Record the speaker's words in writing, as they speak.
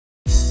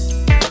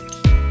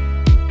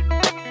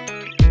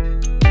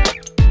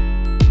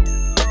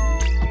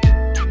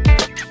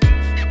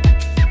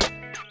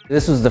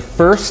This was the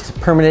first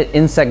permanent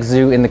insect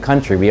zoo in the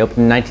country. We opened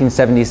in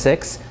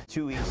 1976.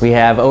 We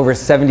have over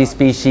 70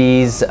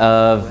 species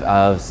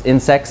of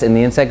insects in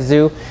the insect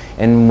zoo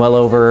and well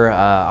over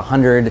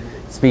 100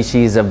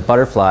 species of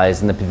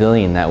butterflies in the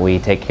pavilion that we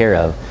take care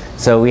of.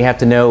 So we have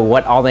to know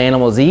what all the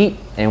animals eat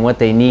and what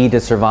they need to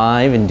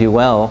survive and do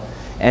well,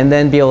 and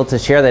then be able to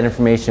share that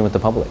information with the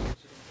public.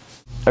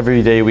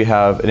 Every day we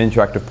have an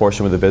interactive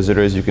portion with the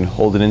visitors. You can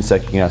hold an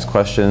insect, you can ask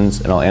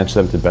questions, and I'll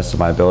answer them to the best of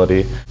my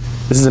ability.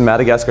 This is a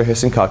Madagascar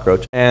hissing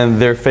cockroach,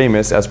 and they're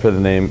famous, as per the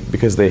name,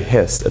 because they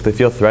hiss. If they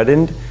feel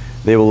threatened,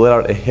 they will let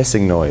out a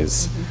hissing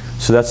noise.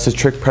 So that's to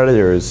trick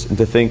predators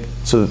into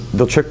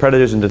they'll trick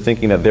predators into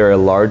thinking that they're a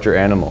larger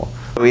animal.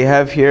 We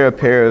have here a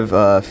pair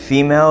of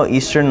female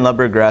eastern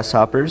lubber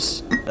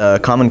grasshoppers. A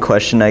common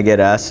question I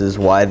get asked is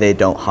why they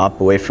don't hop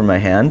away from my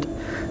hand.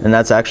 And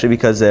that's actually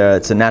because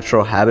it's a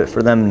natural habit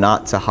for them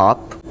not to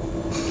hop.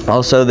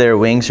 Also, their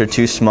wings are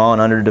too small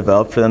and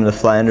underdeveloped for them to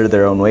fly under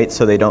their own weight,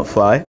 so they don't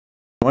fly.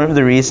 One of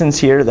the reasons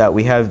here that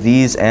we have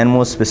these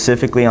animals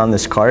specifically on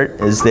this cart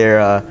is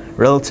they're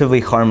relatively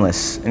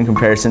harmless in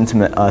comparison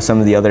to some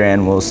of the other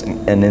animals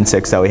and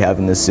insects that we have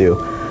in this zoo.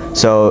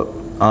 So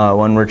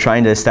when we're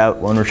trying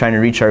to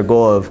reach our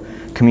goal of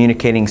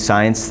communicating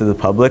science to the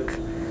public,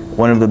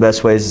 one of the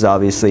best ways is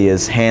obviously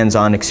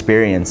hands-on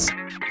experience.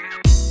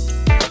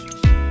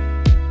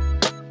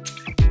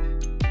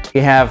 We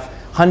have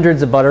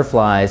hundreds of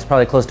butterflies,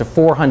 probably close to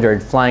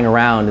 400 flying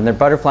around, and they're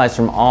butterflies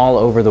from all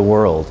over the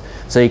world.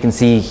 So you can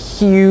see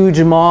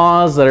huge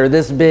moths that are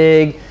this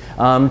big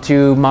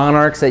to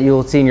monarchs that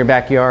you'll see in your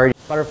backyard.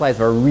 Butterflies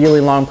have a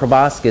really long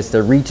proboscis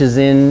that reaches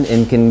in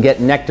and can get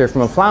nectar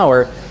from a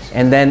flower,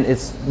 and then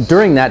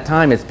during that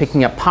time it's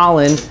picking up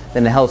pollen,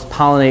 then it helps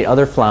pollinate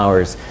other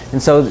flowers.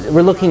 And so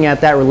we're looking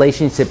at that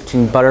relationship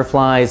between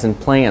butterflies and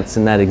plants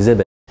in that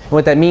exhibit. And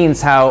what that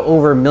means, how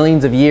over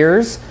millions of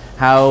years,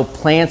 how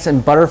plants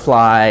and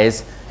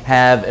butterflies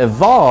have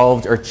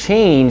evolved or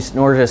changed in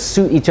order to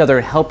suit each other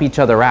and help each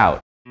other out.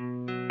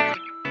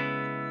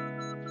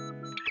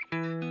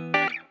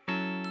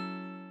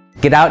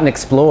 Get out and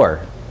explore.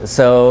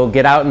 So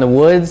get out in the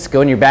woods,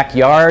 go in your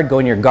backyard, go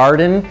in your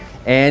garden,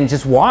 and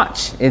just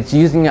watch. It's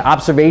using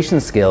observation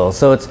skills.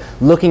 So it's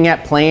looking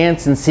at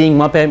plants and seeing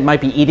what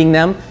might be eating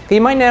them.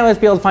 You might not always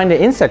be able to find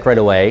an insect right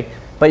away,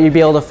 but you'd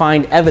be able to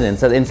find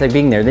evidence of the insect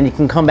being there. Then you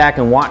can come back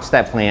and watch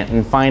that plant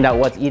and find out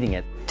what's eating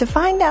it. To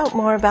find out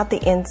more about the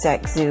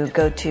Insect Zoo,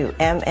 go to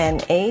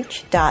mnh.si.edu.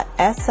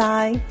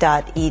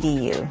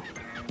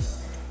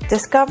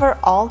 Discover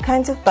all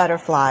kinds of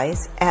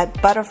butterflies at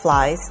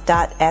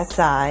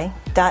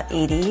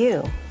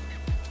butterflies.si.edu.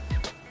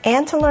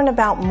 And to learn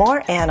about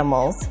more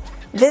animals,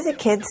 visit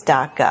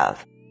kids.gov.